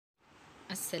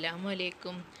അസ്സലാമു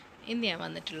അലൈക്കും. ഇന്ന് ഞാൻ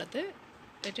വന്നിട്ടുള്ളത്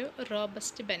ഒരു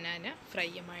റോബസ്റ്റ് ബനാന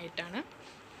ഫ്രൈയുമായിട്ടാണ്.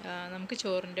 നമുക്ക്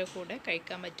ചോറിൻ്റെ കൂടെ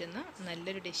കഴിക്കാൻ പറ്റുന്ന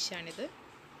നല്ലൊരു ഡിഷാണിത്.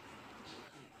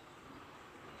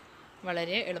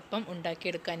 വളരെ എളുപ്പം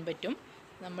ഉണ്ടാക്കിയെടുക്കാൻ പറ്റും.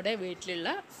 നമ്മുടെ വീട്ടിലുള്ള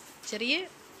ചെറിയ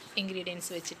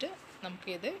ഇൻഗ്രീഡിയൻസ് വെച്ചിട്ട്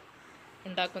നമുക്കിത്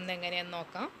ഉണ്ടാക്കുന്നത് എങ്ങനെയാണെന്ന്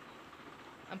നോക്കാം.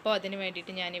 അപ്പോൾ അതിന്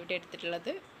വേണ്ടിയിട്ട് ഞാനിവിടെ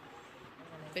എടുത്തിട്ടുള്ളത്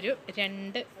ഒരു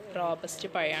 2 റോബസ്റ്റ്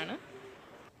പഴമാണ്.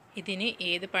 ഇതിന്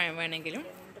ഏത് പഴം വേണമെങ്കിലും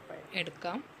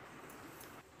എടുക്കാം.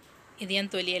 ഇത് ഞാൻ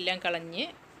തൊലിയെല്ലാം കളഞ്ഞ്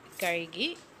കഴുകി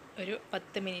ഒരു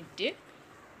 10 മിനിറ്റ്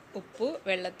ഉപ്പ്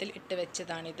വെള്ളത്തിൽ ഇട്ട്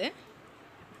വെച്ചതാണിത്.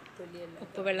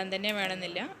 ഉപ്പ് വെള്ളം തന്നെ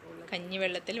വേണമെന്നില്ല, കഞ്ഞി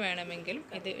വെള്ളത്തിൽ വേണമെങ്കിലും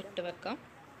ഇത് ഇട്ട് വെക്കാം.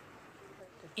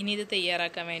 ഇനി ഇത്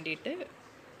തയ്യാറാക്കാൻ വേണ്ടിയിട്ട്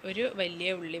ഒരു വലിയ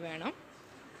ഉള്ളി വേണം,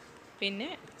 പിന്നെ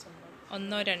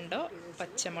 1-2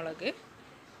 പച്ചമുളക്,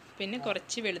 പിന്നെ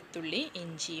കുറച്ച് വെളുത്തുള്ളി,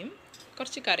 ഇഞ്ചിയും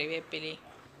കുറച്ച് കറിവേപ്പിലയും.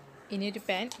 ഇനി ഒരു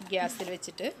പാൻ ഗ്യാസിൽ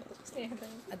വെച്ചിട്ട്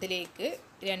അതിലേക്ക്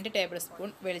 2 ടേബിൾ സ്പൂൺ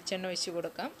വെളിച്ചെണ്ണ ഒഴിച്ച്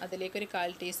കൊടുക്കാം. അതിലേക്ക് ഒരു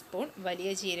 1/4 ടീസ്പൂൺ വലിയ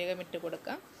ജീരകം ഇട്ട്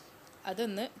കൊടുക്കാം.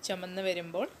 അതൊന്ന് ചുമന്ന്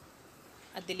വരുമ്പോൾ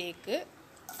അതിലേക്ക്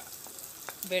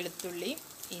വെളുത്തുള്ളി,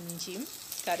 ഇഞ്ചിയും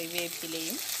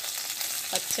കറിവേപ്പിലയും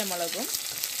പച്ചമുളകും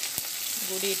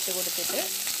കൂടി ഇട്ട് കൊടുത്തിട്ട്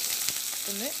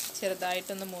ഒന്ന്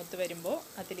ചെറുതായിട്ടൊന്ന് മൂത്ത് വരുമ്പോൾ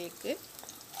അതിലേക്ക്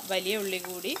വലിയ ഉള്ളി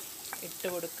കൂടി ഇട്ട്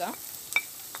കൊടുക്കാം.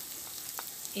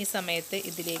 ഈ സമയത്ത്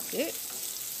ഇതിലേക്ക്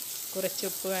കുറച്ച്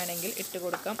ഉപ്പ് വേണമെങ്കിൽ ഇട്ട്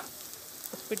കൊടുക്കാം.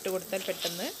 ഉപ്പിട്ട് കൊടുത്താൽ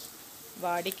പെട്ടെന്ന്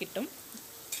വാടി കിട്ടും.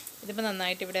 ഇതിപ്പോൾ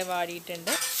നന്നായിട്ട് ഇവിടെ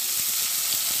വാടിയിട്ടുണ്ട്.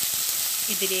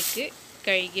 ഇതിലേക്ക്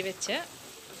കഴുകി വെച്ച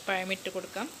പഴമിട്ട്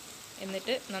കൊടുക്കാം.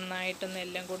 എന്നിട്ട് നന്നായിട്ടൊന്ന്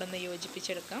എല്ലാം കൂടെ ഒന്ന്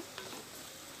യോജിപ്പിച്ചെടുക്കാം.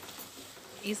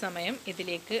 ഈ സമയം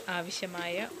ഇതിലേക്ക്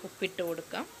ആവശ്യമായ ഉപ്പിട്ട്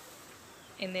കൊടുക്കാം.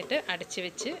 എന്നിട്ട് അടച്ച്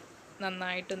വെച്ച്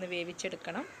നന്നായിട്ടൊന്ന്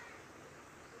വേവിച്ചെടുക്കണം.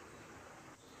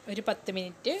 ഒരു 10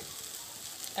 മിനിറ്റ്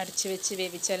അടച്ച് വെച്ച്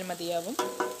വേവിച്ചാൽ മതിയാവും.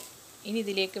 ഇനി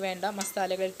ഇതിലേക്ക് വേണ്ട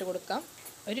മസാലകൾ ഇട്ട് കൊടുക്കാം.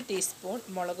 1 ടീസ്പൂൺ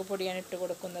മുളക് പൊടിയാണ് ഇട്ട്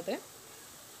കൊടുക്കുന്നത്,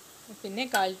 പിന്നെ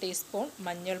 1/4 ടീസ്പൂൺ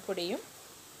മഞ്ഞൾപ്പൊടിയും,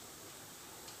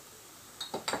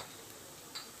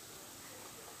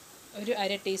 ഒരു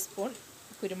 1/2 ടീസ്പൂൺ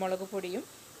കുരുമുളക് പൊടിയും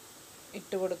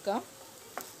ഇട്ട് കൊടുക്കാം.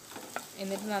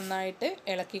 എന്നിട്ട് നന്നായിട്ട്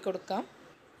ഇളക്കി കൊടുക്കാം.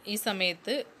 ഈ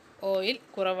സമയത്ത് ഓയിൽ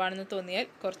കുറവാണെന്ന് തോന്നിയാൽ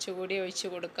കുറച്ചുകൂടി ഒഴിച്ച്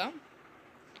കൊടുക്കാം.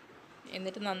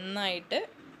 എന്നിട്ട് നന്നായിട്ട്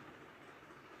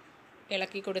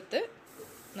ഇളക്കി കൊടുത്ത്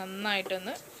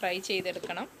നന്നായിട്ടൊന്ന് ഫ്രൈ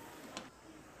ചെയ്തെടുക്കണം.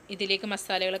 ഇതിലേക്ക്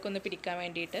മസാലകളൊക്കെ ഒന്ന് പിടിക്കാൻ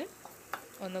വേണ്ടിയിട്ട്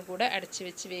ഒന്നുകൂടെ അടച്ച്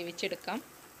വെച്ച് വേവിച്ചെടുക്കാം.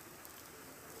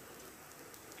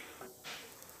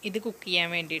 ഇത് കുക്ക് ചെയ്യാൻ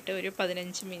വേണ്ടിയിട്ട് ഒരു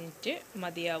 15 മിനിറ്റ്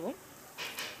മതിയാവും.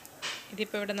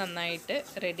 ഇതിപ്പോൾ ഇവിടെ നന്നായിട്ട്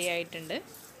റെഡി ആയിട്ടുണ്ട്.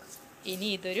 ഇനി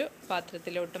ഇതൊരു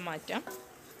പാത്രത്തിലോട്ട് മാറ്റാം.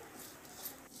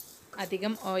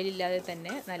 അധികം ഓയിലില്ലാതെ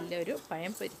തന്നെ നല്ലൊരു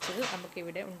പഴം പൊരിച്ചത്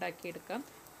നമുക്കിവിടെ ഉണ്ടാക്കിയെടുക്കാം.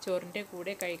 ചോറിൻ്റെ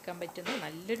കൂടെ കഴിക്കാൻ പറ്റുന്ന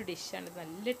നല്ലൊരു ഡിഷാണ്.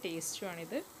 നല്ല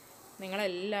ടേസ്റ്റുമാണിത്.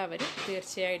 നിങ്ങളെല്ലാവരും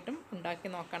തീർച്ചയായിട്ടും ഉണ്ടാക്കി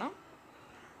നോക്കണം.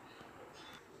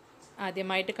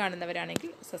 ആദ്യമായിട്ട്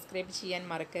കാണുന്നവരാണെങ്കിൽ സബ്സ്ക്രൈബ് ചെയ്യാൻ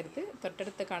മറക്കരുത്.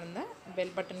 തൊട്ടടുത്ത് കാണുന്ന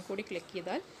ബെൽ ബട്ടൺ കൂടി ക്ലിക്ക്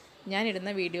ചെയ്താൽ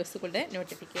ഞാനിടുന്ന വീഡിയോസുകളുടെ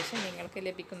നോട്ടിഫിക്കേഷൻ നിങ്ങൾക്ക്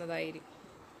ലഭിക്കുന്നതായിരിക്കും.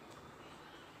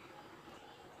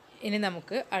 ഇനി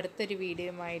നമുക്ക് അടുത്തൊരു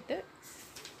വീഡിയോയുമായിട്ട്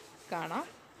കാണാം.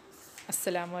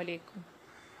 അസ്സലാമു അലൈക്കും.